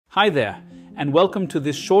Hi there, and welcome to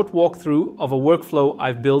this short walkthrough of a workflow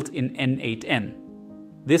I've built in n8n.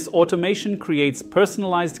 This automation creates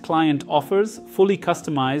personalized client offers, fully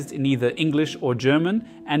customized in either English or German,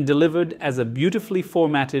 and delivered as a beautifully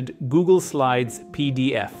formatted Google Slides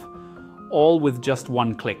PDF, all with just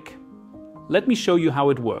one click. Let me show you how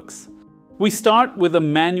it works. We start with a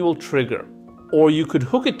manual trigger, or you could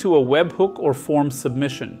hook it to a webhook or form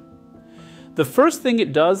submission. The first thing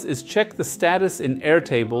it does is check the status in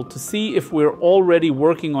Airtable to see if we're already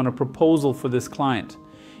working on a proposal for this client.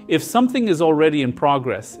 If something is already in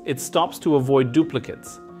progress, it stops to avoid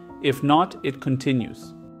duplicates. If not, it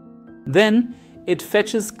continues. Then, it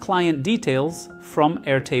fetches client details from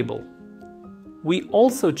Airtable. We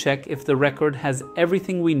also check if the record has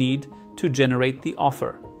everything we need to generate the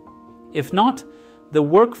offer. If not, the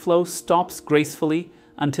workflow stops gracefully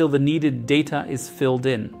until the needed data is filled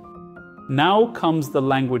in. Now comes the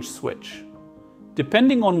language switch.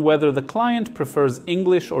 Depending on whether the client prefers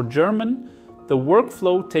English or German, the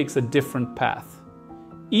workflow takes a different path.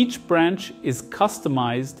 Each branch is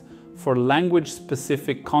customized for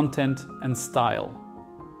language-specific content and style.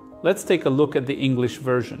 Let's take a look at the English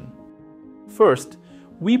version. First,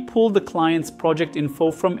 we pull the client's project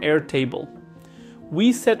info from Airtable.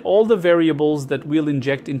 We set all the variables that we'll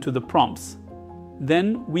inject into the prompts.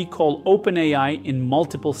 Then we call OpenAI in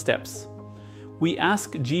multiple steps. We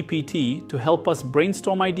ask GPT to help us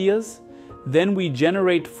brainstorm ideas, then we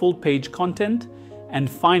generate full-page content, and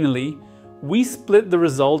finally, we split the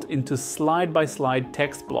result into slide-by-slide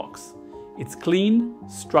text blocks. It's clean,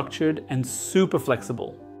 structured, and super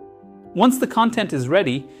flexible. Once the content is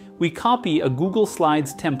ready, we copy a Google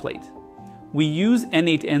Slides template. We use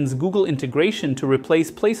n8n's Google integration to replace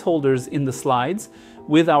placeholders in the slides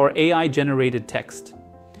with our AI-generated text.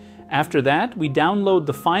 After that, we download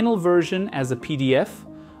the final version as a PDF,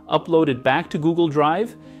 upload it back to Google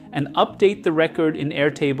Drive, and update the record in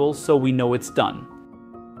Airtable so we know it's done.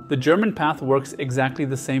 The German path works exactly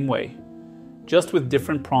the same way, just with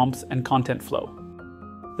different prompts and content flow.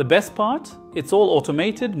 The best part? It's all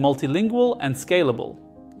automated, multilingual, and scalable.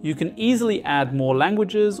 You can easily add more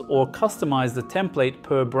languages or customize the template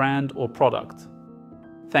per brand or product.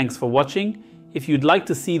 Thanks for watching. If you'd like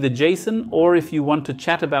to see the JSON, or if you want to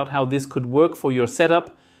chat about how this could work for your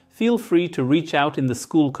setup, feel free to reach out in the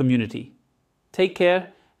school community. Take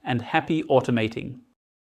care and happy automating.